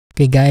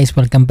Okay guys,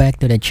 welcome back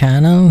to the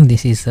channel.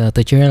 This is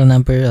tutorial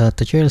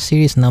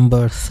series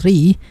number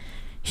 3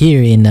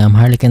 here in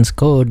Maharlikans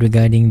code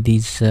regarding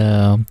this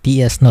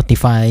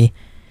TSNotify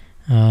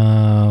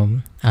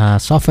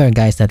software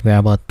guys that we're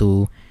about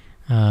to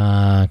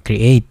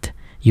create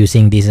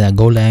using this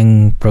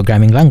Golang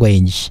programming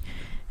language.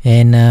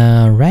 And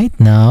right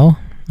now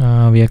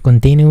we are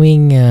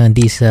continuing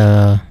this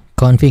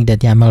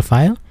config.YAML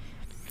file.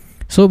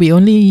 So we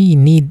only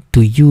need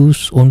to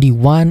use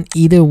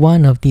either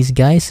one of these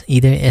guys,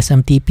 either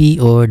SMTP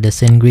or the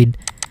SendGrid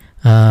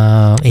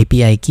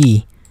API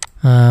key.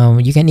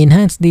 You can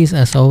enhance this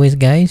as always,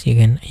 guys. You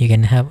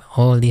can have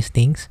all these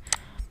things.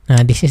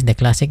 This is the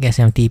classic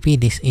SMTP.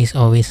 This is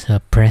always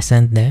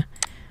present there.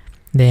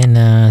 Then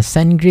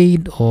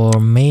SendGrid or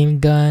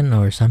Mailgun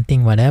or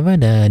something, whatever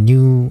the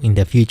new in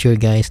the future,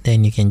 guys.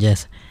 Then you can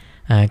just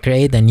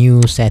create a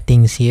new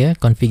settings here,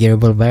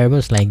 configurable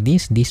variables like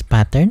this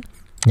pattern.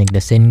 Like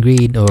the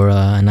SendGrid or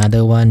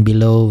another one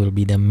below will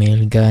be the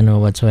Mailgun or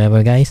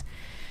whatsoever, guys.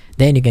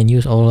 Then you can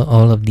use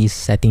all of these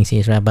settings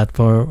here, right? But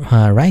for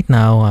right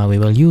now we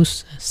will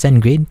use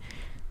SendGrid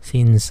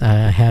since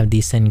I have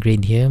this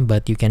SendGrid here.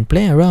 But you can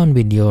play around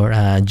with your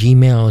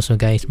Gmail also,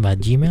 guys,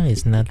 but Gmail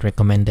is not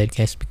recommended,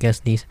 guys,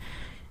 because this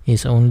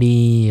is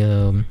only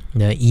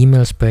the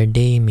emails per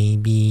day.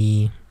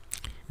 Maybe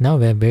now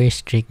we're very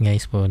strict,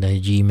 guys, for the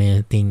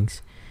Gmail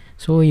things.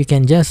 So you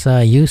can just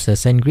use a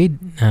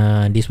SendGrid.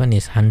 This one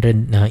is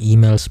 100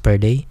 emails per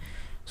day,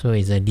 so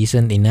it's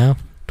decent enough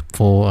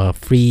for a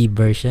free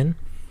version.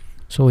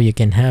 So you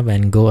can have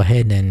and go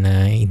ahead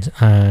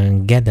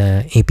and get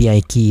the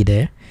API key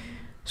there.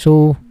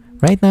 So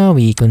right now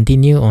we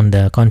continue on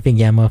the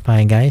config.YAML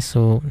file, guys.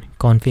 So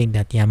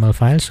config.YAML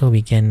file. So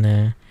we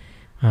can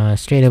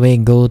straight away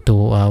go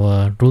to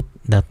our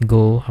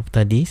root.go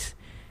after this.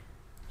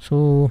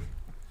 So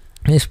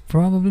it's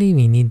probably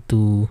we need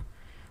to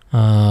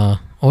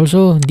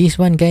also this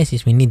one, guys,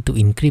 is we need to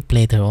encrypt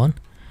later on.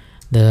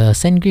 The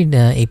SendGrid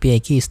API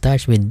key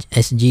starts with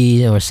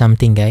SG or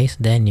something, guys.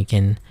 Then you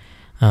can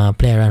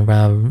play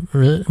around.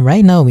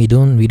 Right now we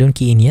don't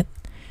key in yet.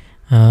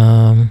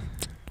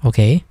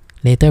 Okay,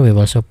 later we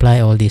will supply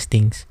all these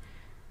things.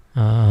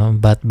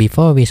 But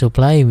before we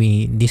supply,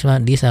 these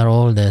are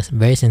all the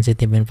very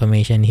sensitive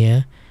information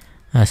here,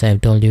 as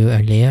I've told you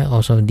earlier.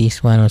 Also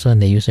this one, also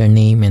the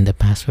username and the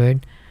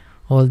password.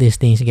 All these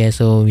things, guys.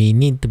 So we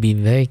need to be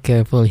very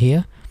careful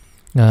here.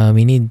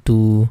 We need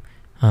to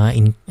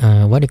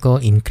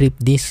encrypt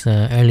this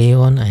early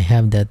on. I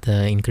have that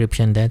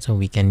encryption that, so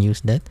we can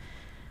use that.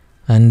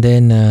 And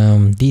then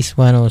this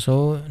one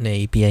also,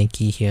 the API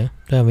key here.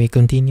 So we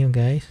continue,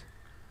 guys.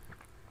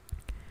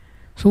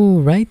 So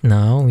right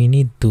now we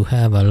need to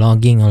have a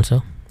logging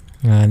also.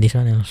 This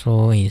one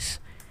also is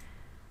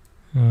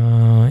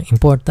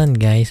important,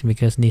 guys,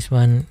 because this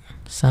one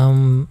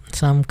some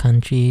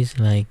countries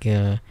like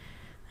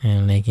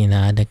in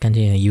other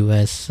country,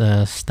 US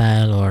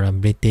style or a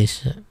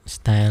British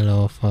style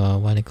of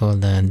what I call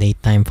the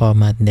datetime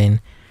format,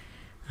 then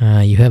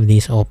you have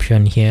this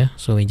option here.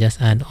 So we just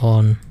add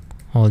on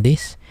all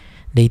this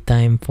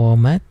datetime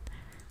format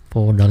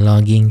for the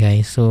logging,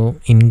 guys. So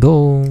in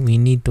Go we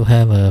need to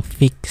have a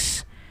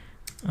fixed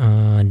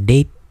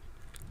date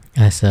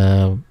as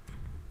a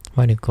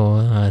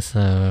as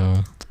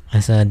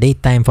a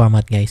datetime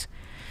format, guys.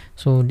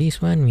 So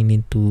this one we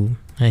need to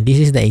this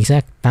is the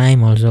exact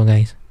time also,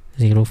 guys,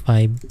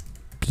 05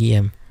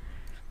 PM.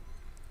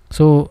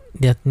 So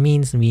that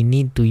means we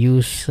need to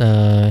use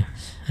a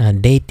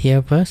date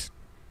here first,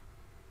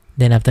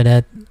 then after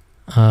that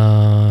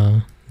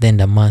then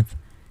the month.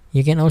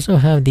 You can also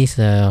have this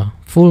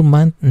full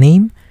month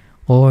name,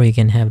 or you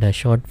can have the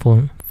short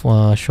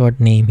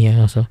name here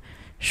also,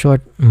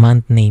 short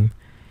month name.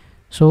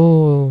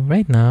 So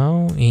right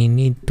now we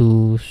need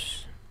to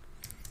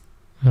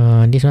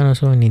this one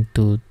also need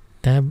to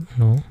tab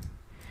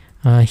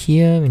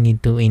here we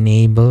need to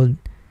enable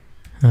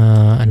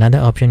another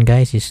option,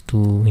 guys, is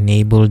to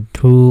enable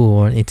true,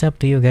 or it's up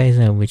to you, guys,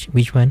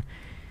 which one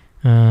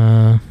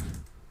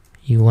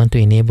you want to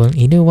enable.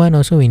 Either one.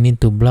 Also we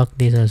need to block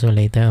this also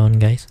later on,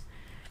 guys.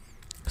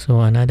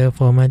 So another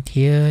format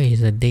here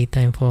is a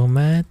datetime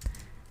format.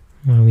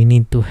 We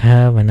need to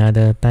have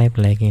another type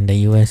like in the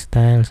US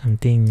style,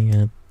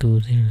 something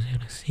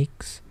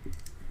 2006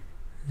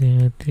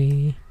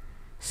 03,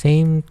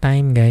 same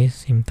time, guys,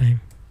 same time.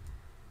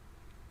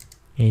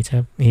 It's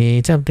up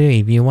to you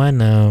if you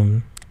want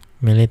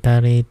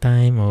military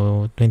time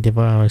or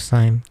 24 hours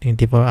time,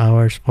 24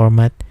 hours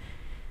format,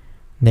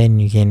 then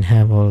you can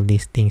have all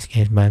these things,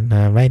 guys. But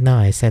right now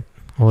I set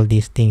all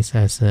these things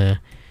as a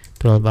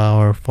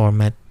 12-hour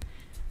format.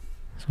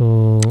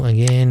 So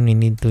again we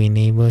need to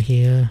enable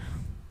here,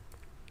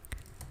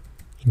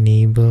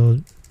 enable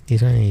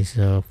this one is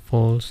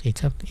false.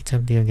 It's up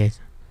to you, guys.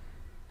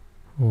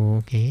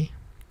 Okay,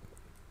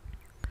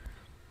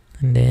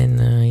 and then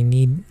we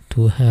need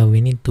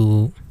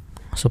to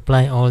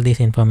supply all this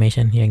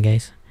information here,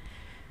 guys.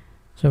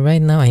 So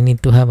right now I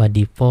need to have a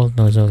default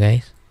also,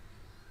 guys.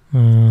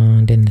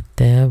 Then the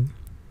tab,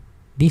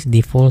 this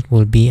default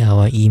will be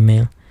our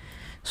email.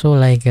 So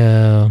like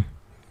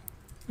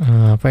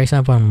for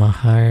example,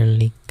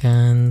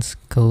 Maharlikans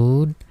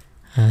code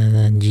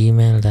at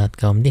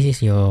gmail.com. This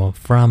is your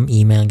from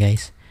email,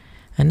 guys.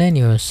 And then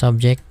your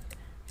subject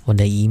for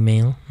the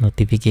email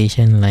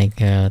notification like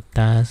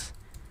task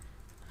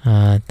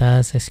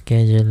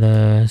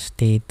scheduler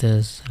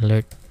status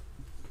alert.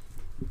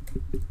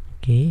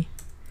 Okay,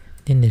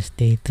 then the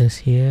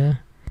status here.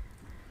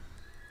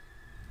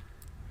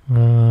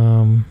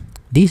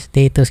 This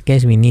status,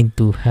 guys, we need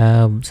to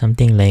have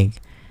something like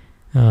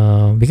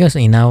because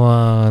in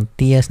our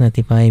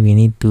TSNotify we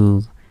need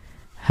to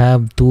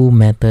have two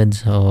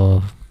methods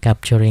of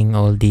capturing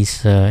all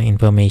this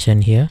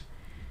information here.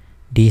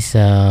 This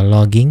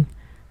logging,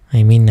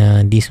 I mean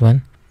this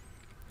one.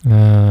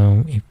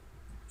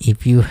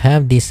 If you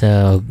have this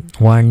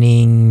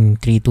warning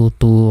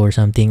 322 or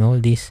something, all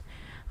these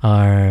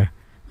are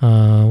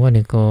what do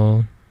you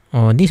call?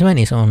 Oh, this one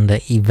is on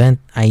the event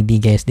ID,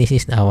 guys. This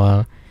is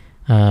our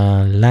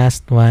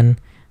last one,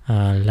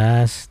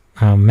 last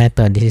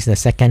method. This is the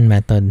second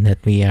method that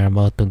we are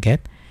about to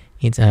get.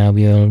 It's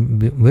we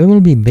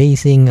will be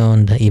basing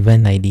on the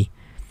event ID.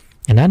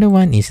 Another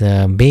one is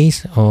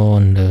based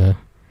on the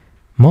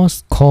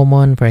most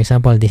common. For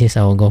example, this is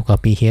our go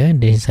copy here.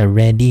 This is a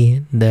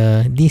ready.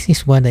 This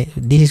is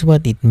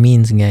what it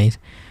means, guys.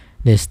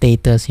 The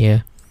status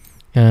here.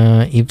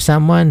 If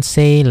someone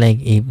say like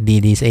if they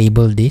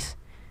disable this,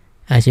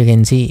 as you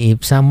can see,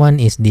 if someone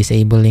is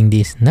disabling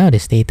this, now the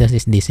status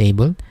is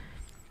disabled.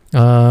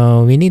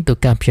 We need to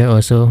capture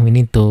also. We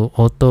need to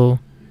auto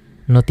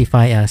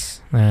notify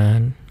us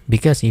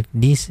because if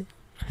this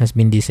has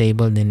been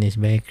disabled, then it's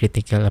very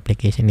critical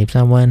application. If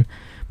someone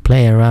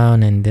play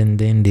around and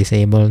then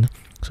disabled,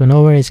 so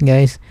no worries,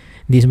 guys.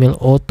 This will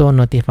auto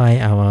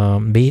notify our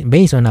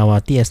based on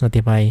our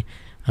TSNotify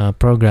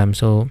program.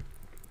 So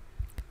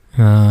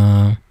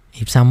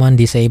if someone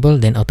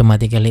disabled, then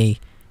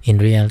automatically in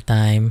real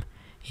time,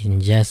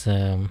 in just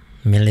a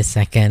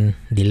millisecond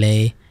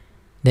delay,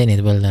 then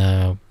it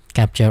will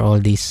capture all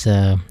this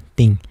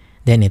thing.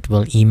 Then it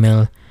will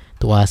email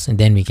to us, and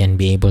then we can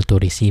be able to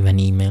receive an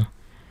email.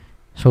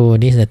 So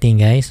this is the thing,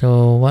 guys.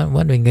 So what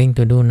we're going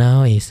to do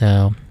now is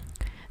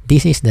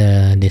this is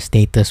the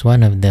status,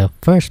 one of the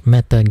first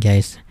method,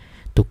 guys,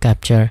 to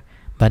capture,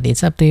 but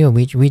it's up to you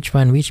which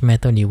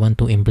method you want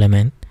to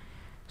implement.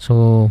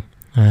 So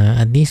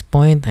at this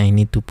point I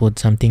need to put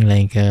something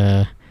like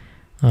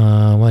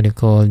what do you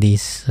call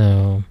this,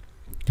 the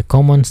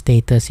common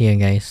status here,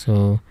 guys.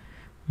 So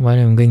what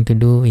I'm going to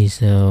do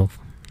is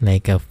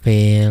like a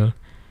fail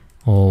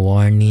or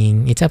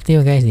warning. It's up to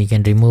you, guys. You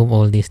can remove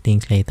all these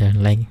things later.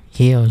 Like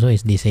here also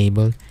is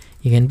disabled.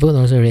 You can put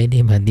also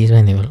ready, but this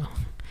one will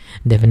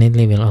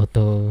definitely will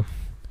auto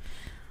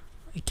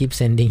keep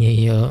sending you.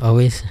 You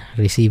always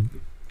receive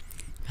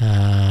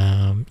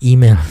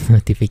email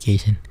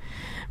notification,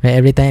 but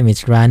every time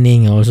it's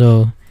running.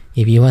 Also,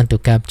 if you want to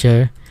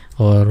capture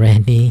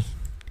already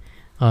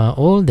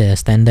all the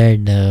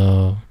standard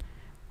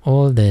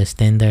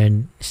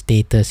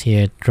status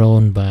here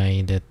thrown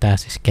by the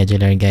task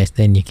scheduler, guys,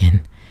 then you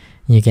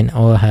can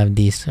all have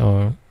this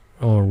or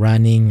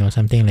running or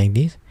something like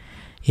this.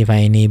 If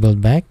I enable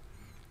back,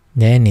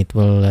 then it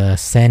will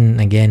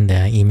send again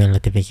the email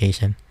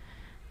notification.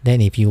 Then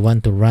if you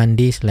want to run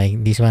this,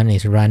 like this one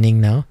is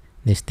running now,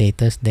 the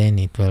status, then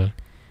it will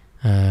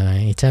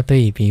it's up to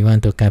you if you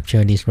want to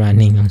capture this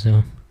running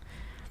also.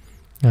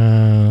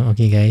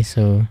 Okay, guys,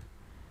 so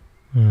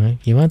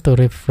if you want to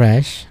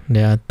refresh,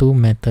 there are two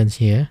methods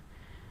here.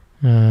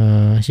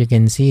 As you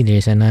can see, there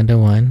is another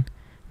one.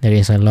 There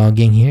is a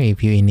logging here.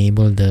 If you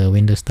enable the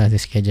Windows Task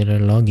Scheduler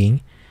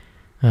logging,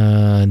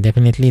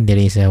 definitely there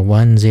is a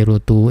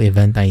 102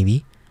 event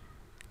ID.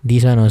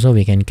 This one also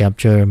we can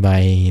capture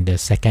by the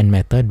second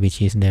method,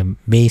 which is the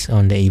based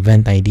on the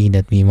event ID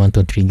that we want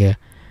to trigger.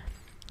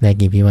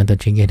 Like if you want to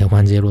trigger the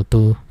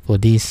 102 for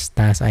this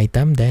task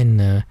item,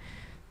 then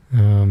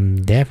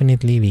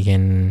definitely we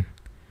can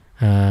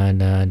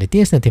the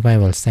TSNotify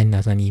will send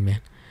us an email.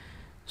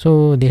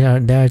 So there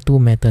are two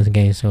methods,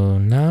 guys. So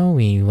now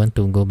we want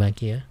to go back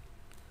here.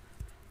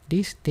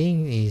 This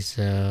thing is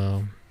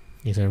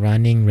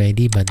running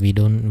ready, but we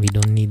don't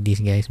need this,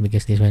 guys,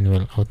 because this one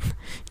will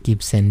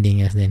keep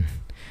sending us. Then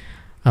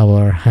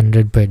our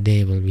 100 per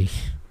day will be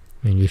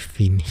when we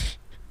finish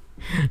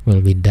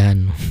will be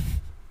done.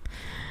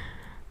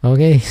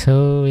 Okay,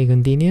 so we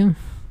continue.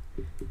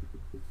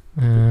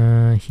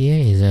 Here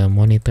is a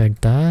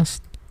monitored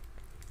task.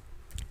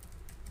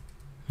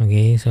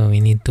 Okay, so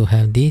we need to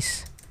have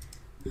this.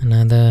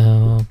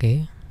 Another,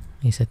 okay,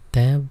 is a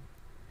tab.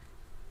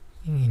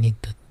 We need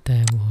to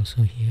tab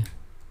also here.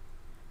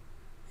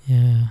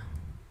 Yeah,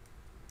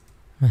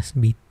 must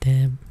be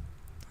tab.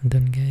 Hold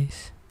on,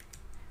 guys.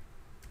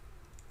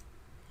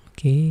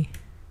 Okay.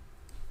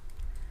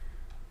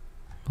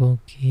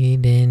 Okay,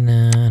 then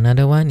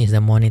another one is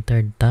the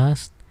monitored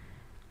task.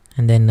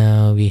 And then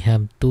we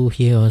have two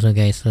here also,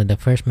 guys. So the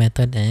first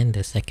method and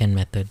the second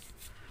method.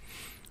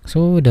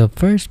 So the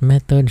first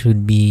method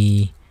should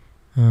be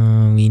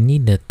we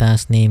need the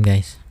task name,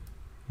 guys.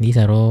 These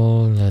are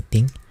all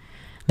things.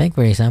 Like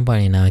for example,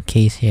 in our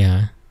case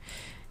here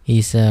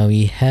is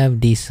we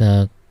have this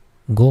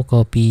go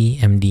copy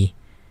md.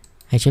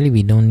 Actually,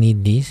 we don't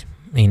need this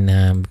in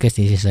because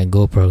this is a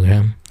Go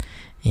program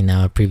in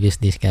our previous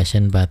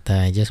discussion, but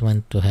I just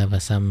want to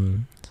have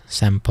some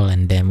sample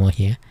and demo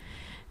here.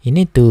 You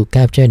need to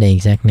capture the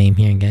exact name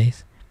here,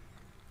 guys.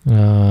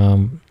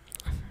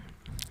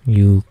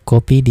 You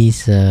copy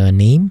this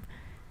name,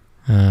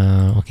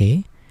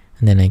 okay,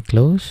 and then I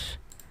close,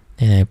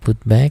 then I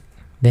put back,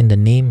 then the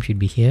name should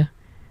be here.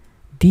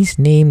 This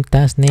name,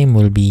 task name,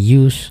 will be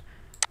used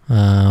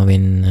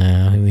when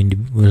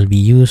will be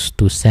used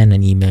to send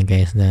an email,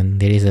 guys. Then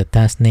there is a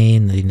task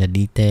name in the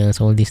details,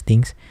 all these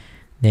things.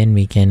 Then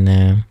we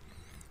can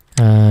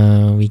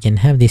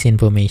have this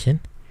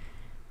information.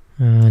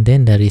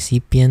 Then the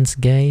recipients,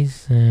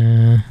 guys.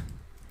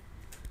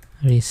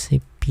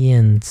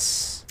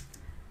 Recipients.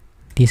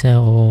 These are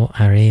all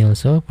array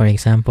also. For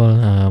example,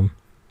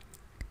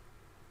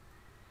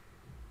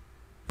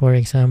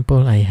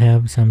 I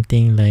have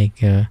something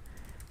like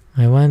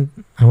I want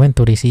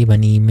to receive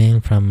an email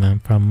from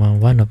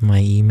one of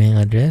my email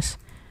address.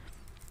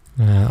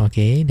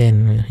 Okay,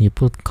 then you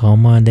put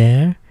comma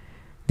there.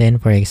 Then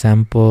for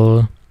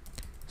example,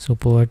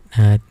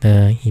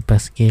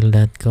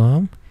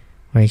 support@ipaskill.com.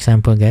 For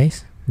example,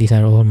 guys, these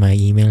are all my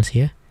emails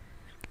here.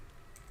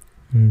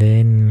 And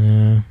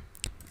then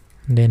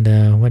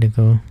the what do you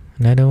call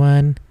another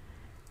one?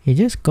 You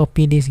just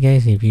copy this,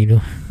 guys. If you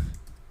do,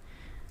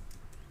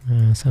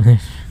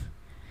 sometimes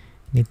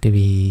need to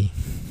be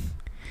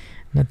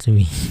not to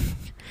be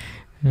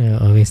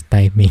always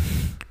typing.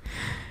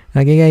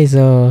 Okay, guys.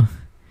 So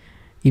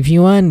if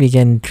you want, we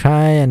can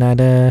try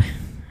another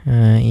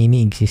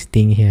any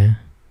existing here.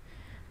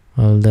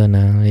 Hold on,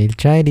 we'll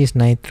try this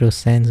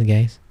NitroSense,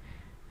 guys.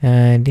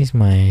 This is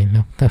my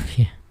laptop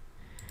here.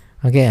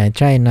 Okay, I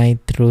try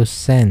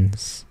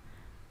NitroSense.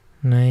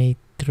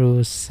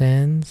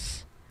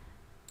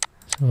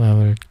 So I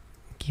will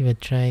give a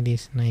try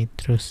this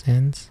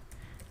NitroSense.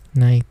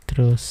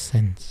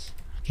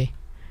 Okay.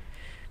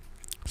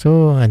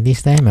 So at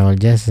this time, I will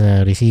just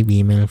receive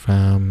email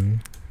from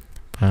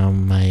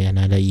my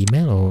another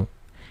email or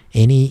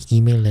any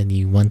email that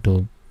you want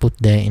to put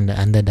there in the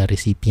under the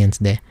recipients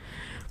there.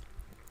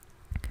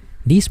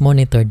 This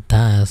monitored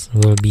task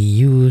will be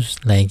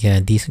used like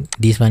this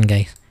one,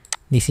 guys.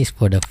 This is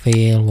for the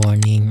fail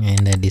warning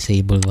and the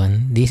disabled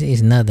one. This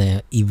is not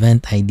the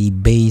event ID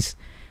based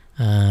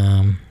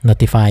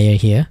notifier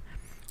here.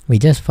 We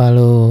just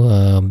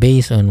follow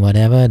based on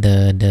whatever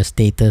the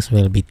status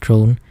will be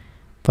thrown.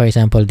 For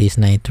example, this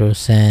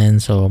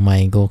NitroSense or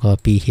my go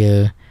copy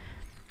here,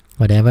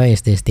 whatever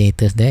is the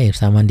status there. If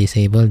someone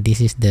disabled, this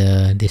is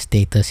the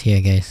status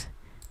here, guys.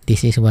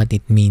 This is what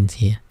it means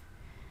here,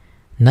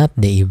 not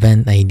the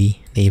event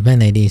ID. The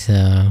event ID is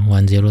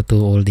 102,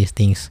 all these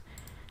things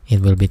it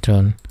will be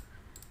thrown.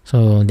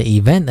 So the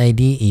event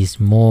ID is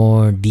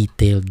more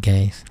detailed,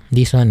 guys.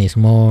 This one is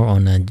more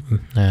on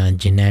a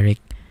generic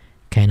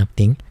kind of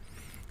thing.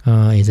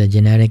 It's a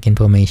generic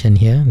information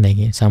here,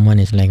 like someone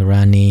is like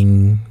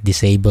running,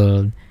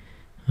 disabled,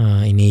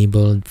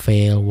 enabled,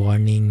 fail,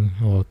 warning,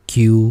 or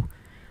queued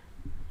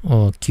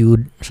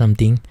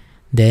something.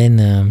 Then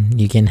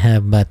you can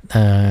have, but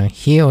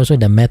here also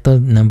the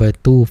method number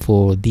 2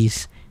 for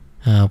this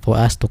for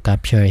us to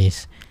capture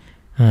is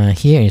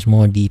here is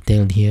more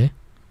detailed here,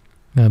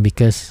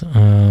 because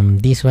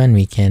this one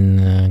we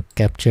can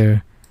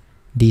capture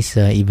this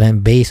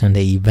event based on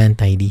the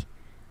event ID.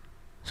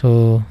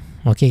 So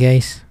okay,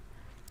 guys,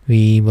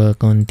 we will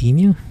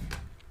continue.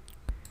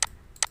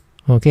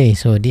 Okay,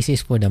 so this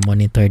is for the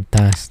monitored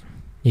task.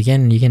 You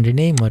can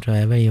rename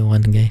whatever you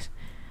want, guys,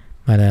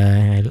 but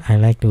I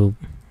like to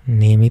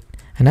name it.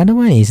 Another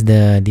one is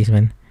this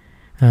one,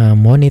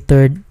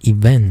 monitored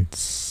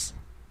events.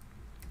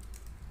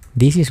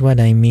 This is what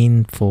I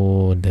mean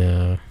for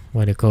the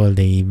what I call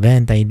the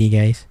event ID,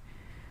 guys.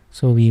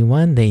 So we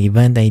want the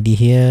event ID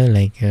here,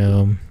 like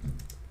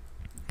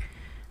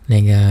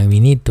we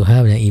need to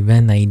have the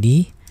event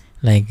ID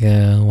like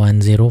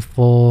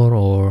 104,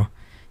 or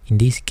in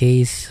this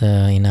case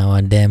in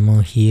our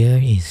demo here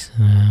is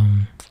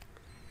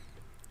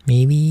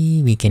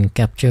maybe we can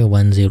capture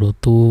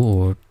 102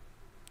 or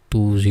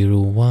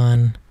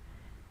 201.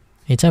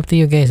 It's up to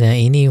you, guys.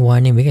 Any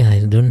warning, because I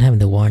don't have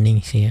the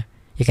warnings here.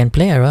 You can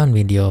play around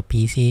with your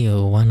PC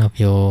or one of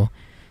your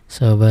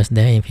servers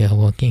there if you're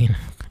working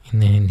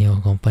in your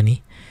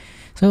company.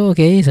 So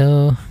okay,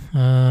 so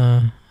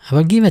I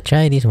will give a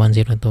try this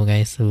 102,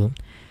 guys. So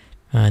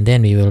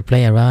then we will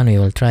play around. We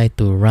will try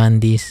to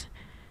run this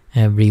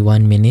every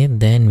 1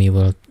 minute. Then we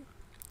will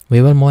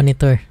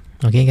monitor.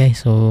 Okay, guys.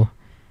 So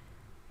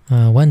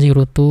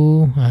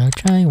 102. I'll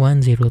try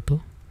 102.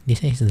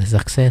 This is the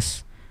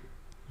success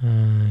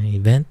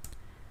event.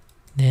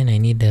 Then I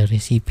need the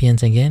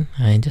recipients again.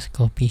 I just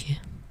copy here.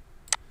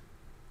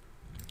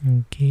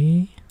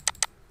 Okay,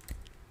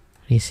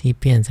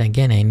 recipients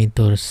again. I need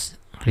to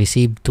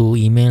receive 2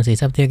 emails.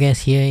 It's up to you, guys.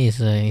 Here is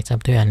it's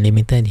up to you.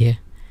 Unlimited here.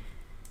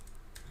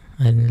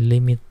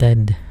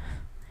 Unlimited.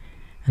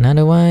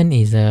 Another one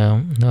is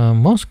the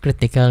most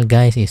critical,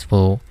 guys, is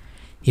for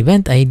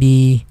event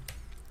ID.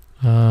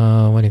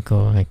 What do you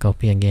call? I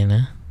copy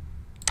again.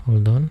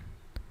 Hold on,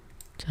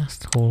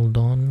 just hold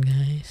on,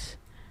 guys.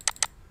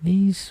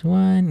 This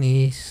one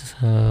is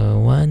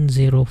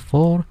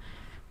 104.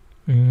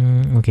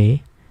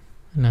 Okay.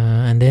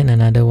 And then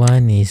another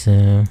one is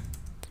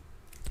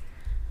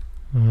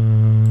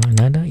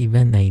another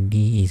event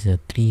ID is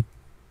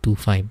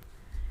 325.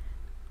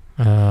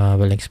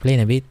 We'll explain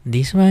a bit.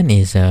 This one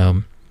is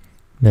the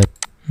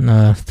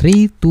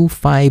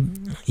 325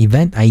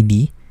 event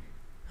ID.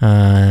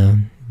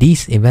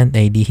 This event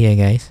ID here,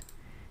 guys.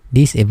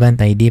 This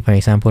event ID, for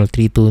example,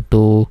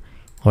 322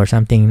 or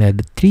something. The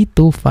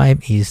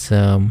 325 is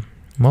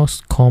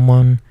most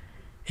common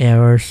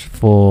errors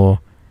for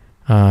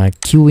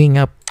queuing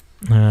up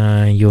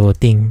your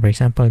thing. For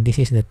example, this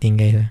is the thing,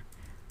 guys.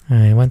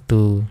 I want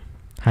to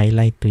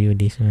highlight to you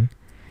this one.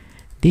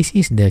 This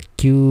is the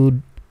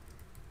queued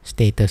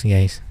status,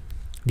 guys.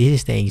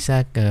 This is the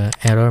exact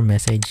error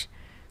message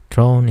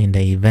thrown in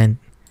the event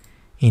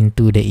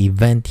into the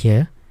event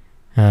here.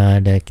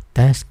 The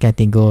task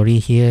category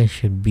here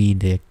should be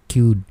the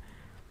queued.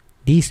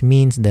 This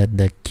means that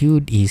the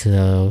queued is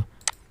a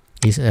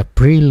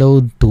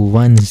preload to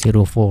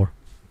 104.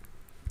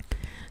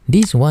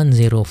 This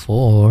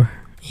 104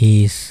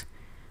 is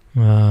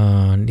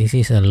this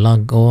is a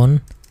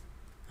logon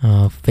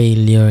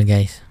failure,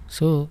 guys.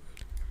 So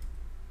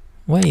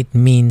what it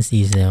means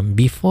is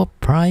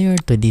prior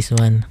to this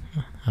one,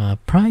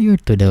 prior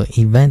to the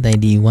event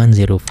ID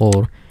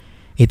 104,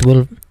 it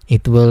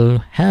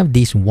will have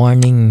this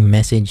warning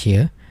message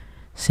here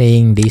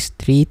saying this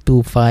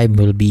 325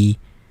 will be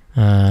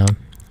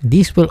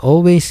this will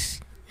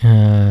always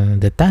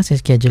the task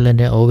scheduler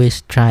they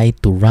always try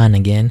to run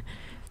again.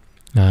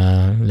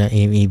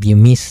 If they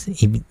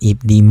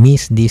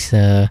miss this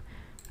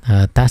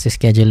task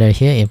scheduler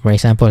here, if for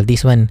example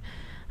this one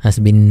has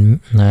been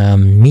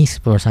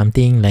missed for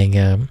something like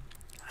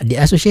the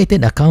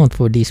associated account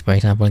for this, for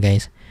example,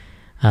 guys,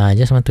 I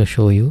just want to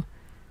show you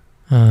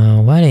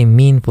what I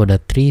mean for the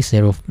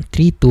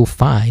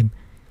 325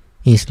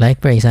 is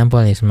like, for example,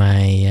 is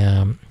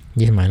my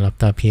this is my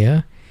laptop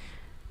here.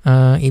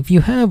 If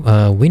you have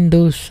a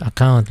Windows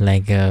account,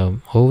 like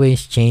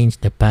always change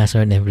the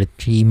password every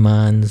 3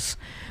 months,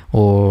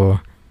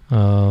 or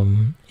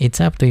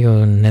it's up to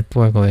your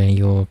network or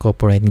your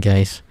corporate,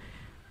 guys.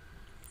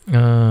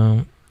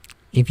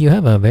 If you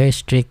have a very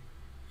strict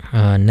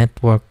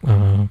network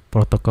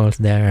protocols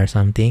there or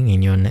something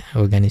in your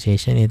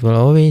organization, it will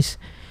always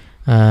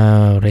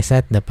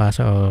reset the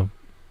password or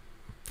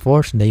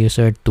force the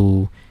user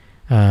to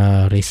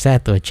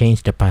reset or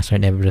change the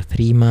password every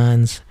 3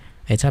 months.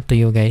 It's up to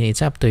you, guys.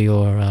 It's up to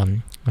your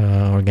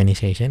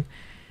organization.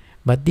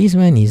 But this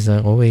one is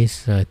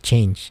always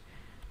changed.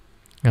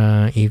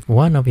 If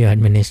one of your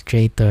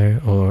administrator,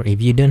 or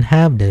if you don't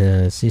have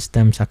the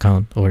systems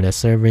account or the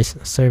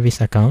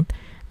service account,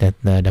 that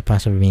the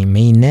password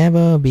may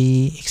never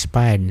be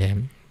expired.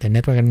 The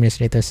network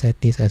administrator set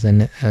this as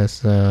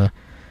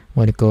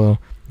what you call,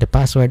 the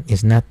password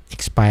is not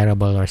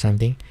expirable or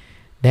something.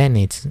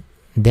 Then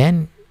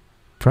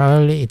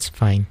probably it's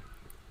fine.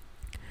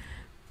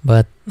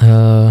 But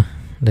the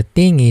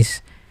thing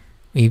is,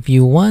 if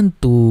you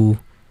want to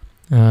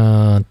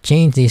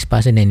change this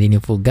password and then you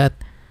forgot,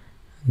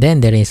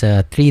 then there is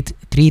a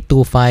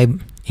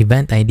 325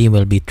 event ID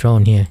will be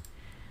thrown here.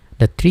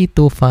 The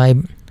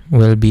 325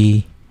 will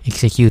be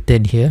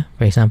executed here.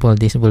 For example,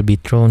 this will be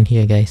thrown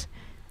here, guys.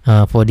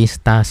 For this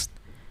task,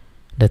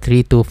 the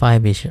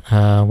 325 is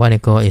what I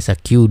call is a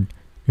queued.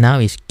 Now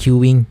it's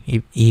queuing.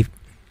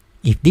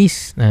 If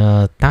this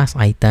task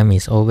item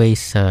is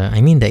always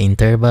the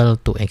interval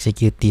to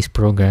execute this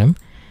program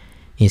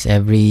is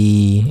a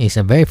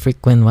very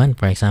frequent one.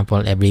 For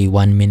example, every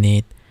 1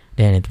 minute,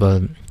 then it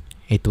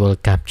will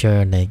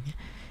capture, like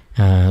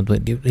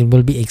it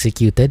will be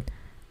executed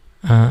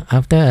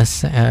after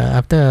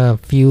a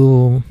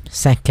few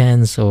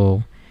seconds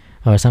or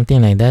something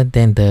like that.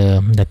 Then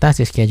the task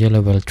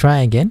scheduler will try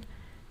again.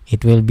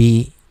 It will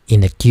be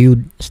in a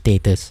queued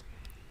status.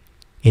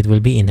 It will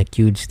be in a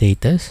queued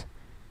status.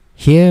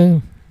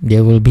 Here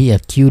there will be a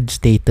queued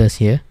status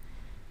here.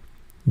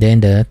 Then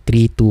the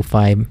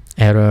 325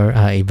 error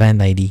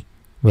event ID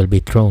will be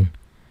thrown.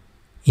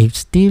 If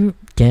still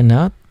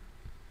cannot,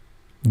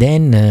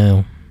 then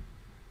the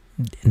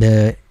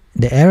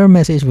error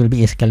message will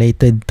be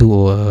escalated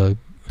to a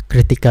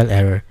critical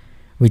error,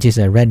 which is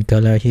a red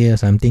color here,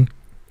 something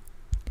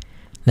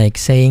like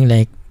saying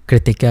like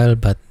critical,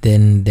 but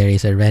then there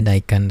is a red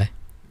icon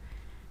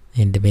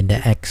with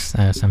the X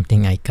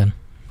something icon,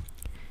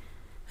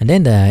 and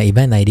then the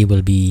event ID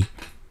will be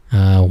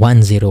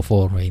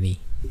 104 maybe.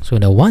 So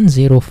the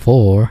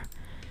 104,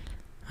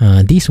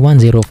 this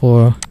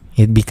 104,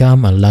 it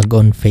become a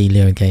logon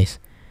failure, guys.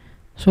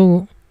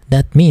 So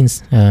that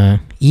means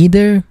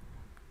either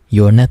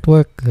your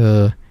network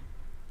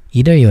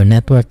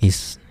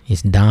is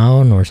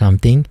down or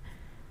something,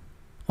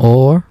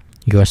 or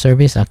your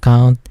service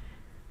account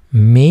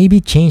maybe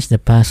change the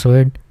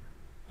password,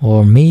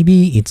 or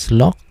maybe it's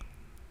locked,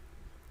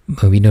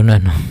 but we do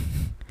not know.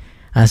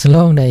 As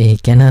long that he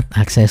cannot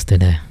access to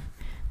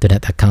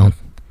that account.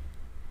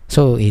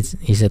 So it's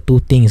two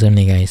things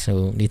only, guys.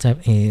 So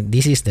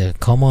this is the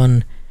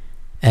common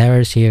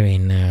errors here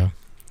in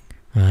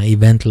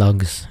event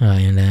logs,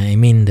 and I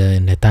mean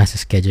the task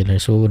scheduler.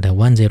 So the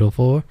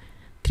 104,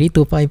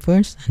 325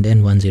 first, and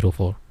then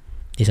 104.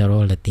 These are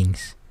all the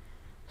things.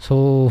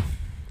 So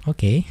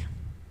okay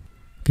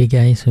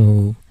guys,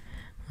 so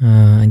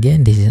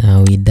again, this is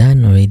we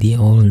done already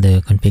all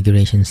the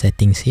configuration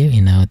settings here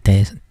in our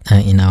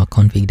in our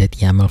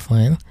config.YAML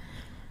file.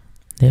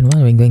 Then what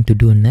we're going to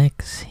do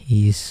next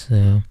is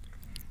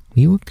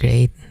we will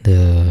create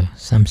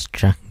some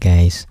struct,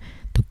 guys,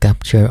 to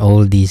capture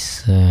all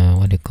these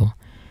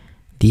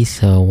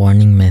this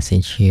warning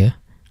message here.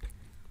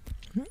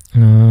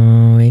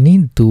 I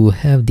need to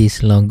have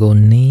this logo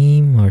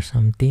name or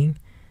something,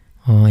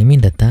 or I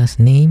mean the task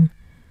name,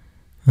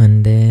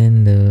 and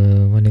then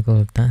the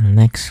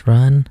next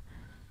run,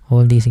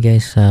 all these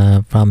guys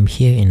from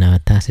here in our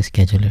task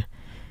scheduler.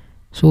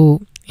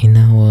 So in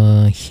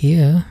our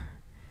here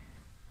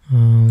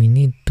we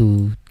need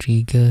to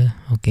trigger.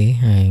 Okay,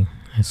 I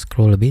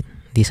scroll a bit.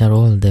 These are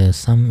all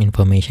some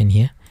information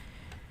here.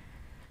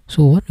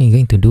 So what we're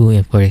going to do,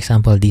 if for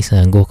example this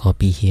go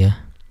copy here,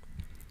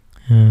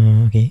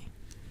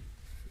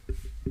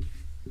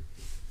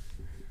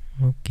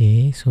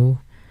 okay, so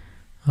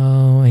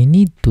I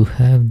need to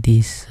have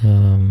this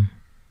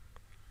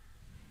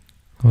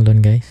hold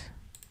on, guys.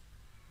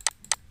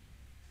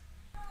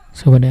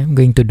 So what I'm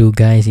going to do,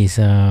 guys, is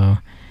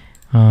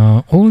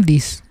all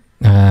these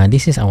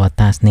this is our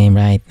task name,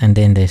 right? And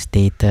then the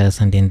status,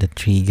 and then the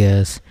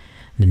triggers,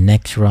 the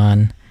next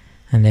run,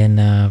 and then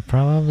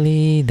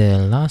probably the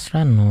last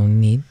run no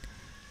need.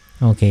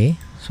 Okay,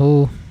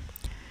 so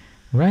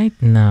right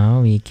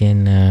now we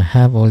can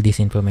have all this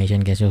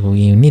information, guys. So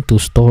we need to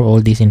store all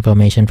this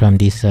information from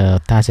this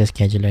task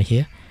scheduler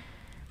here.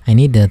 I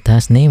need the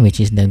task name, which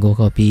is the go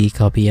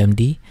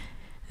copy.MD,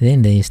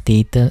 then the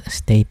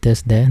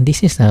status there.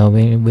 This is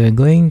we're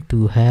going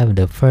to have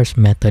the first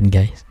method,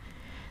 guys,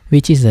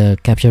 which is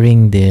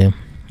capturing the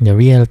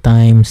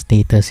real-time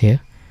status here.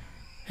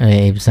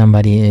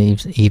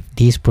 If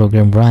this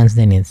program runs,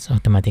 then it's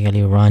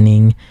automatically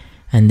running,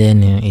 and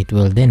then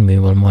we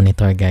will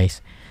monitor,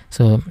 guys.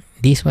 So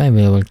this way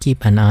we will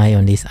keep an eye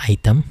on this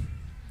item,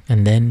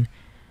 and then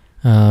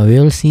we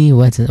will see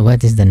what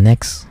is the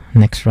next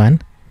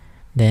run.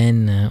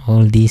 Then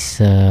all these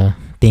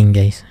thing,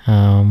 guys,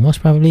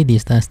 most probably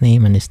this task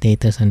name and the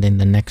status, and then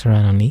the next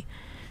run only,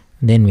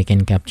 then we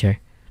can capture.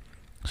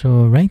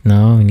 So right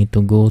now we need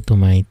to go to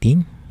my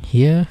thing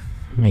here.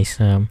 I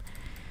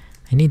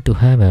need to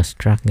have a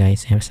struct,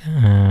 guys.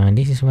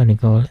 This is what we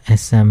call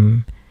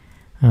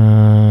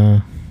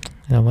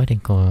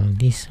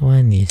this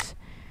one is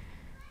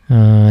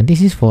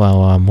this is for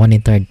our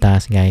monitored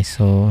task, guys.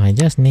 So I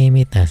just name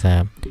it as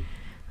a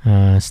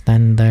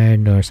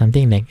standard or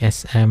something like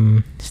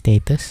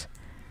SMStatus.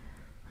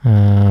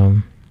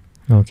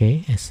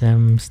 Okay,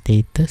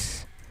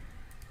 SMStatus.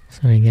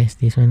 Sorry, guys,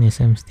 this one is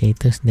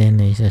SMStatus. Then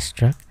there is a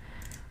struct.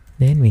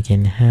 Then we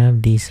can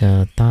have this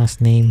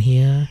task name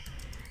here,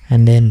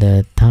 and then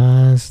the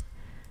task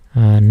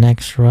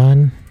next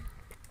runtime,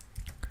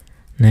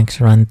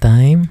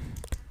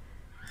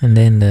 and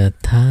then the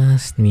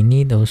task, we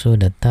need also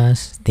the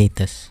task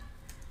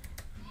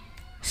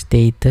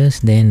status,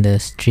 then the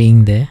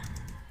string there,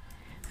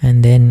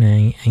 and then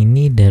I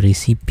need the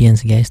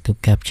recipients, guys, to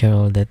capture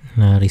all that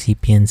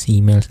recipients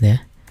emails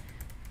there,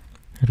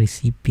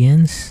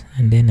 recipients,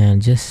 and then I'll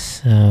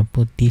just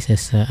put this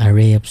as an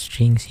array of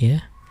strings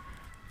here.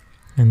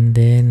 And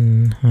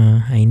then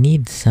I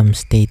need some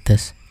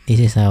status. This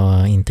is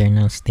our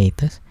internal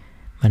status,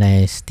 but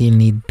I still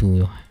need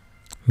to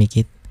make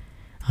it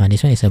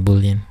this one is a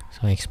boolean,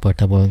 so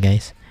exportable,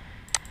 guys.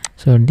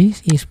 So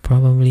this is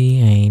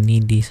probably, I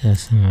need this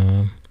as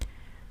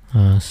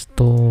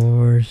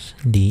stores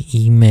the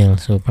email.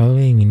 So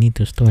probably we need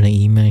to store the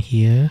email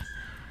here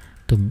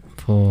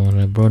for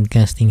the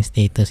broadcasting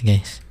status,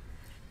 guys,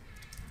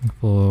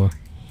 for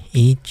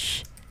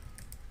each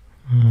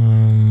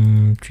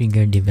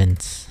triggered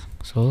events.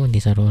 So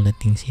these are all the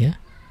things here.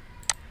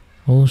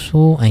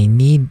 Also I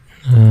need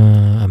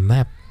a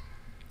map,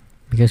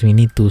 because we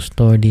need to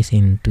store this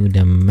into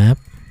the map.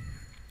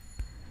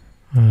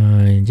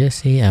 Just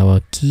say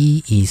our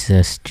key is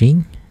a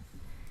string,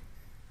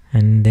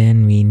 and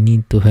then we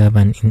need to have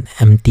an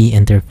empty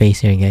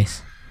interface here,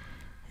 guys.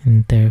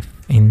 Interface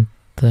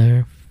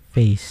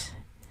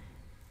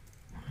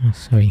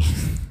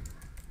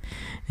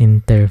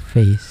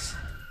interface.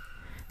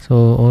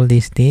 So all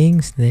these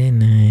things,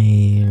 then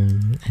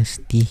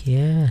st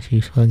here as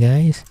usual,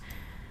 guys.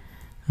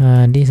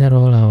 These are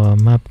all our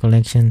map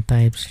collection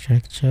type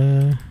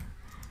structure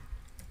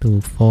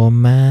to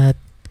format,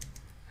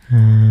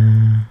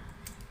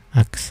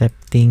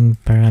 accepting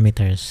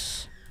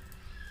parameters.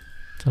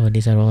 So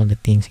these are all the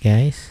things,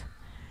 guys.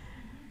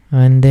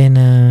 And then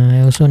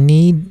we also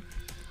need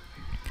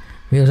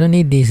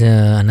this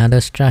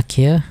another struct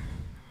here.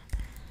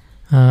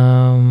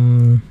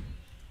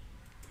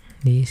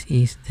 This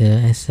is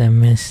the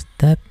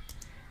SMStat.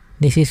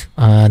 This is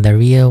the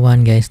real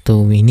one, guys.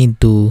 So we need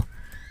to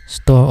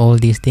store all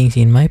these things.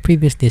 In my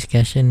previous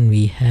discussion,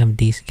 we have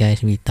these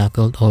guys. We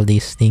tackled all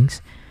these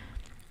things.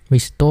 We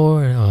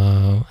store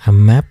a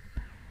map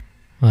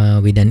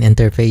with an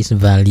interface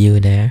value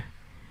there.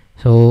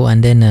 So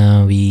and then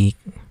we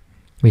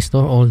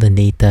store all the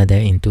data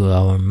there into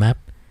our map,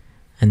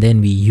 and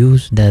then we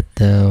use that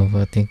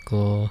what they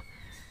call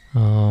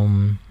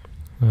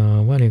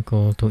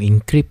to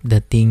encrypt the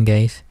thing,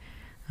 guys.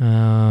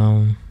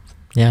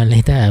 Yeah,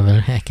 later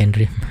I can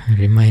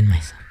remind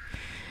myself.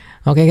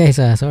 Okay, guys,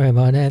 sorry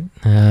about that.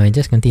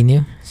 Just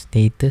continue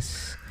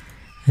status,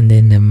 and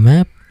then the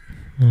map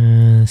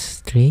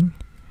string,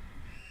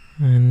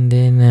 and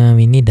then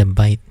we need a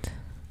byte.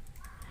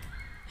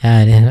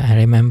 I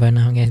remember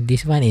now, guys.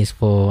 This one is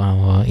for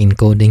our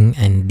encoding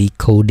and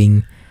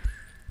decoding,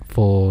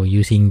 for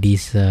using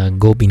this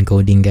GOP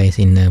encoding, guys,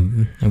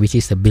 in which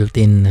is a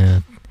built-in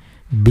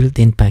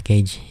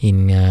package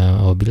in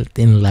or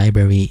built-in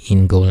library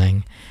in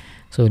Golang.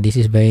 So this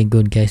is very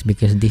good, guys,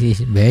 because this is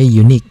very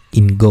unique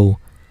in Go.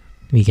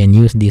 We can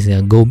use this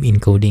GOP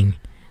encoding.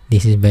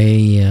 This is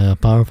very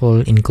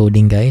powerful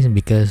encoding, guys,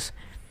 because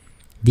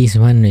this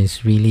one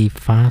is really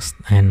fast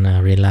and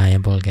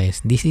reliable,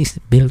 guys. This is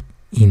built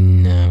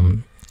in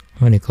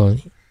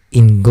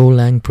in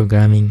Golang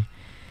programming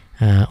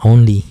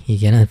only. You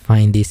cannot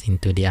find this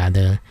into the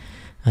other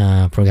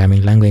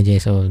programming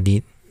languages, so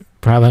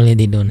probably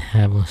they don't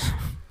have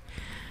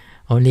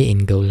only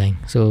in Golang.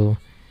 So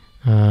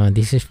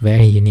this is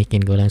very unique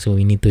in Golang, so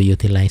we need to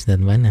utilize that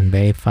one, and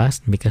very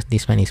fast, because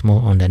this one is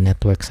more on the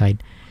network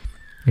side.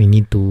 We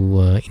need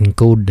to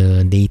encode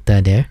the data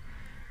there.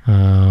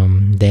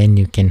 Then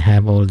you can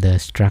have all the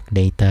struct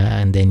data,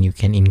 and then you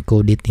can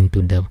encode it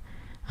into the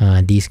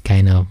this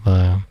kind of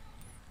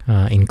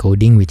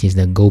encoding, which is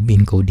the GOP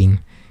encoding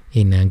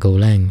in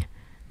Golang.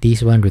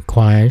 This one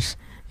requires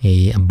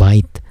a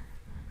byte.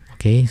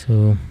 Okay,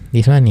 so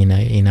this one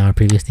in our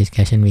previous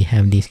discussion we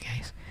have these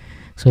guys.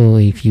 So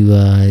if you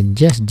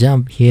just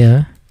jump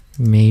here,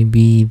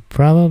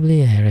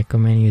 probably I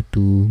recommend you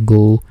to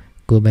go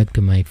back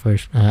to my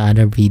first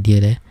other video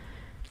there,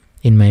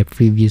 in my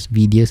previous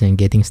videos, and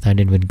getting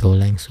started with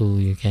Golang, so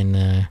you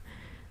can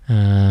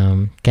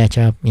catch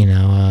up in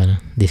our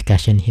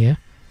discussion here.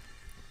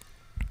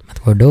 But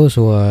for those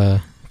who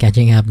are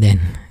catching up, then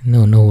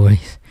no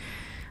worries.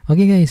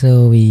 Okay, guys,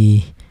 so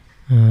we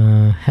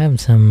have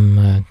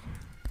some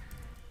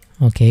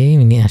okay,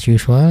 we need, as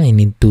usual, I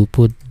need to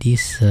put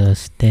this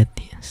stat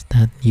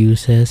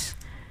uses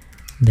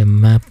the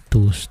map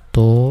to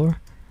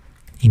store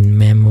in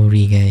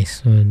memory,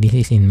 guys. So this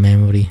is in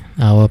memory.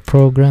 Our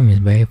program is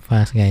very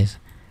fast, guys.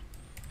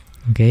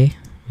 Okay,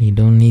 we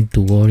don't need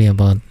to worry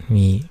about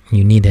you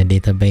need a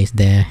database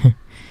there.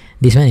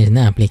 This one is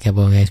not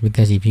applicable, guys,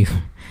 because if you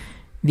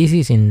this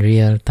is in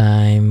real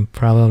time.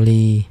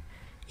 Probably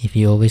if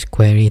you always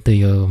query to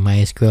your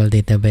MySQL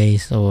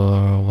database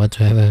or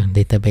whatsoever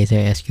database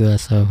or SQL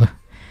server,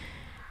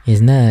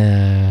 it's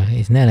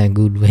not a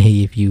good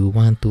way. If you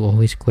want to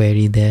always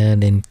query there,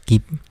 then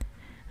keep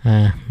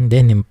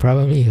then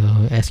probably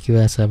your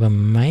SQL server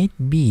might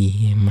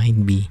be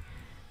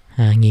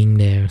hanging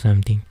there or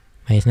something.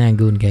 But it's not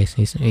good, guys.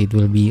 It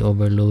will be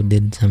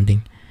overloaded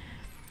something.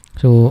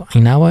 So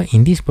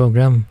in this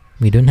program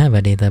we don't have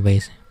a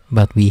database,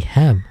 but we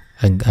have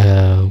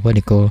a what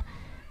they call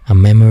a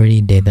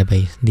memory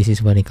database. This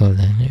is what they call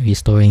we're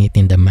storing it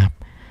in the map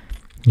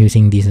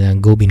using this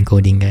GOP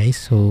encoding, guys.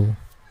 So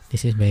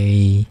this is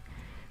very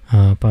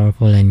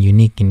powerful and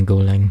unique in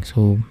Golang.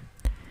 So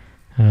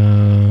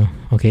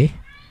okay,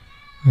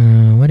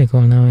 what I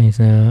call now is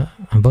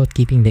about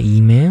keeping the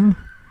email.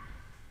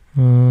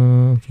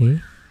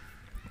 Okay,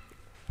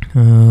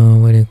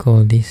 what do you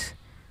call this?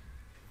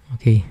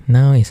 Okay,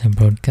 now it's a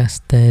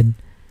broadcasted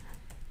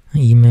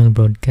email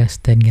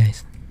broadcasted,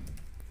 guys.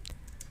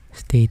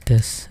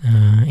 Status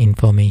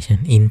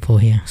information info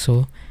here.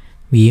 So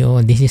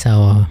this is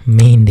our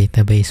main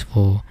database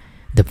for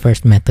the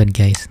first method,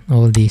 guys.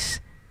 All these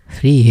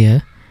three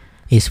here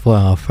is for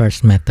our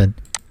first method.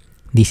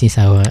 This is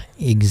our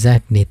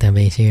exact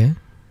database here.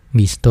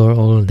 We store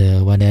all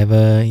the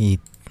whatever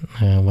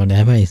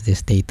is the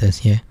status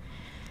here.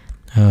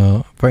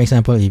 For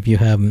example, if you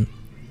have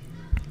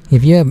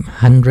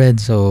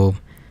hundreds or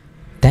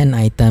 10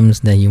 items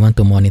that you want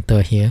to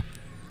monitor here,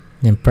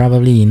 then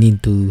probably you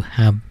need to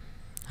have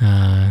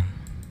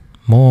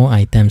more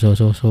items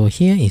also. So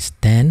here is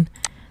 10.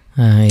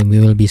 We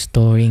will be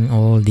storing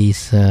all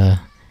these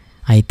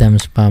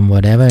items from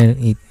whatever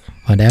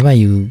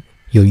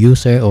your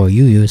user or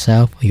you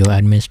yourself, your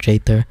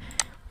administrator,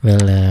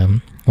 will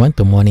want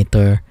to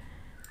monitor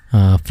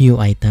a few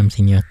items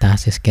in your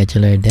task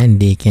scheduler. Then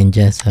they can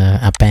just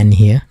append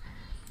here.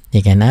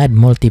 They can add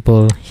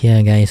multiple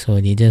here, guys.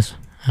 So they just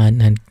add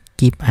and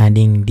keep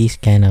adding this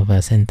kind of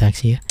syntax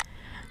here.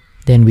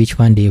 Then which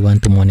one they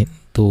want to monitor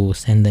to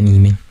send an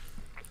email.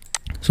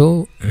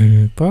 So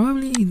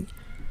probably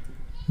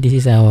this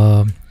is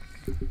our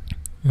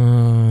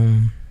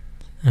we'll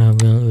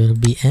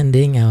be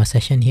ending our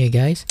session here,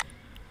 guys.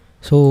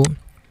 So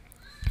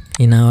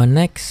in our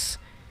next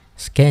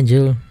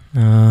schedule,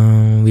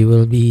 we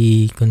will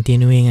be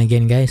continuing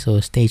again, guys, so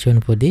stay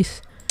tuned for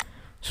this.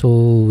 So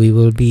we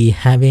will be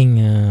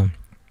having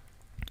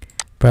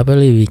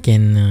probably we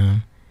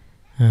can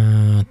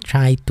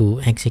try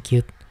to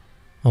execute,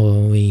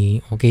 or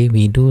we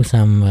do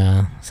some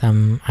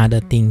other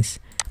things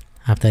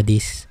after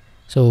this.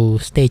 So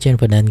stay tuned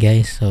for that,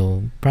 guys.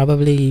 So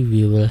probably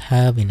we will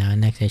have in our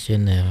next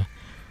session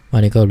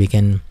we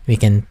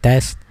can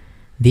test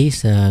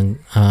this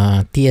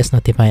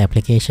TSNotify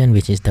application,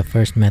 which is the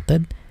first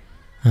method,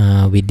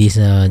 with this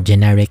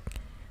generic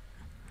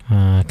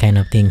kind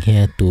of thing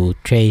here to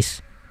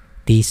trace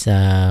this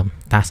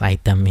task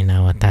item in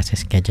our task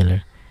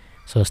scheduler.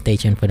 So stay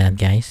tuned for that,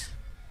 guys.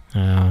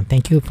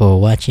 Thank you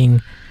for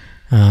watching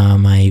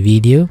my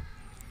video.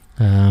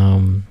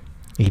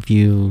 If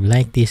you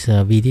like this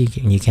video,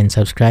 you can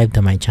subscribe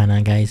to my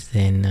channel, guys.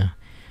 Then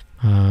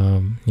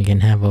you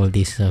can have all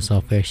these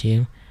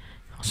softwares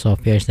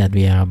that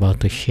we are about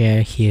to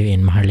share here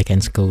in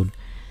Maharlikans code.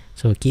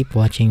 So keep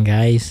watching,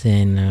 guys,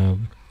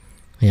 and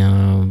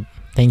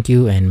thank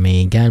you, and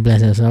may God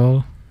bless us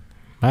all.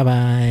 Bye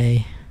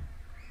bye.